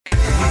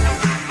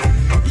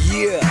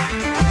Yeah.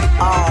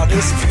 Oh,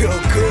 this feel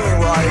good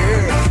right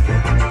here.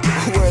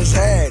 Where's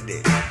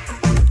Handy?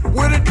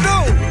 What it do? You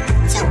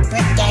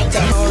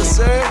know what I'm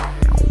saying?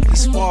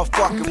 This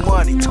motherfucking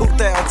money,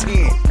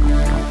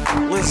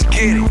 2010. Let's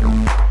get it.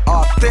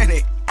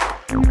 Authentic.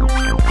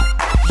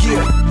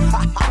 Yeah.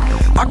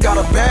 I got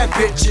a bad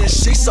bitch and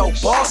she so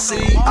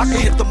bossy. I can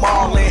hit them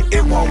all and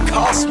it won't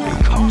cost me.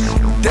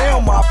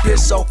 Damn, my bitch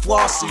so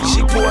flossy.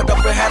 She pulled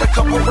up and had a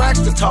couple racks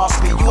to toss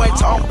me. You ain't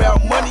talking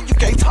about money, you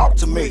can't talk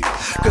to me.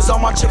 Cause all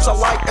my chips are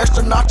like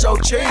extra nacho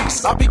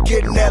cheese. I be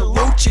getting that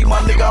Lucci, my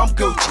nigga, I'm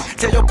Gucci.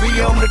 Tell your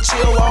BM to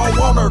chill, I don't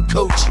want her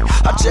coochie.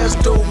 I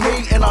just do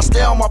me and I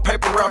stay on my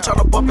paper route,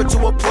 tryna bump into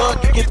a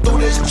plug and get through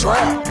this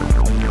drought.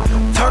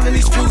 Turning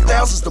these few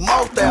thousands to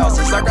more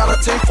thousands. I got a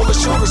team full of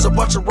shooters, a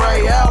bunch of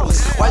Ray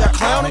Allens. While y'all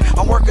clowning,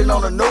 I'm working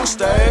on a new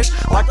stage.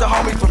 Like the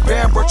homie from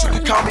Bambert, you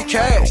can call me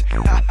Cash.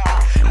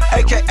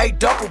 AKA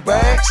duffel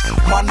bags.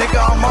 My nigga,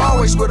 I'm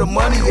always where the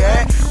money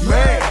at.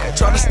 Man,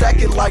 tryna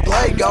stack it like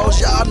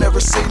Legos. Y'all never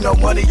see no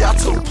money, y'all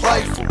too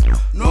playful.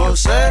 Know what I'm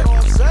saying?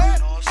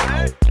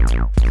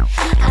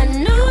 I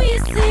know you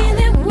see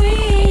that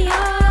we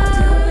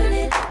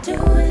are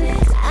doing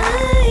it.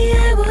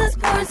 I was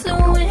born to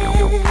win.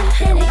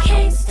 And it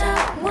can't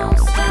stop, won't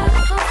stop.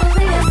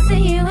 Hopefully I'll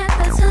see you at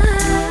the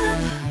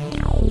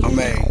top. I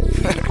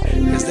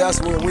mean, cause that's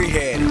where we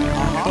headed. You know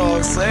what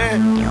I'm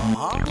saying?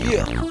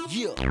 Yeah.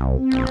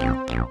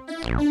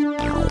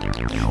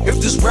 If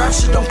this rap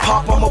shit don't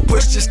pop, I'ma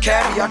push this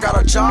caddy. I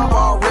got a job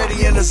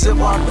already in a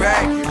Ziploc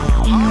bag.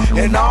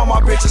 And all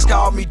my bitches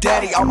call me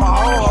daddy. All my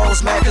old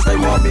hoes mad cause they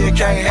want me and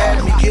can't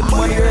have me. Getting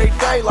money every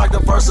day like the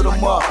first of the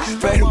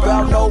month. Ain't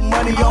about no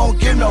money, you don't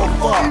get no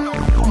fuck.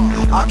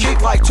 I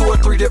keep like 2 or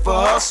 3 different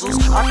hustles.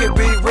 I can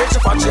be rich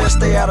if I just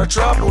stay out of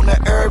trouble. Now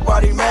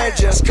everybody mad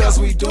just cause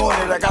we doing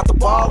it. I got the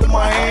ball in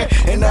my hand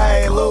and I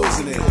ain't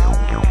losing it.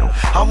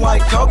 I'm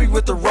like Kobe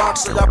with the rock,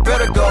 so y'all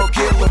better go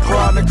get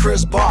LeBron and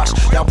Chris Bosh.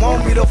 Y'all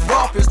want me to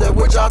flop, is that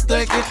what y'all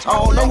thinking? I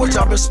don't know what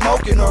y'all been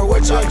smoking or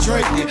what y'all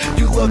drinking.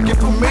 You looking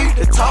for me,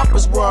 the top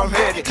is where I'm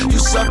headed. You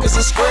suckers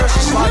and squares,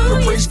 just like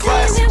the Preach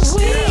classics.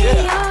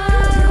 Yeah.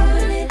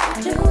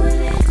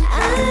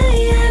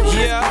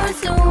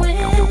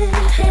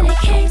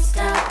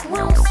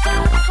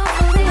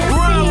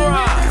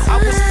 I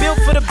was built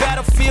for the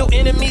battlefield,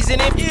 enemies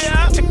and infantry.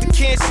 Took the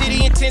Kansas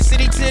City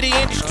intensity to the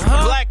industry.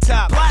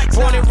 Blacktop,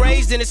 born and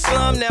raised in the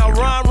slum. Now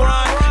Ron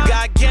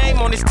got game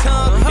on his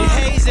tongue and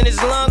haze in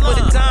his lung with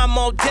a dime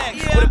on deck.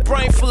 With a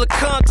brain full of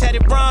cum,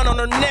 tatted Ron on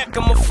her neck.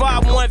 I'm a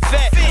 5'1"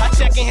 vet. I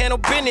check and handle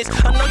business.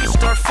 I know you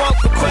start funk.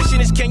 The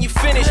question is, can you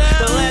finish?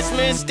 The last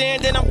man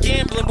standing, I'm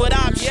gambling with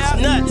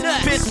options. Nuts,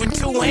 pissed with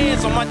 2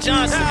 hands on my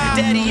Johnson.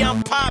 Daddy,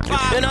 I'm popping.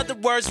 In other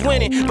words,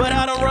 winning. But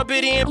I don't rub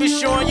it in, but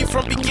showing you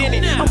from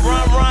beginning. I'm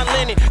Ron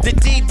Lennon, the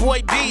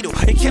D-boy Beetle.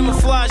 And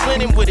camouflage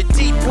linen with a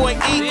D-boy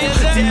eagle.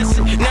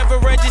 Dancing, never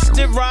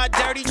registered, ride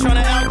dirty. Trying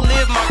to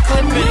outlive my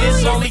clip, and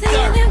it's only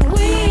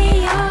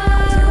 30.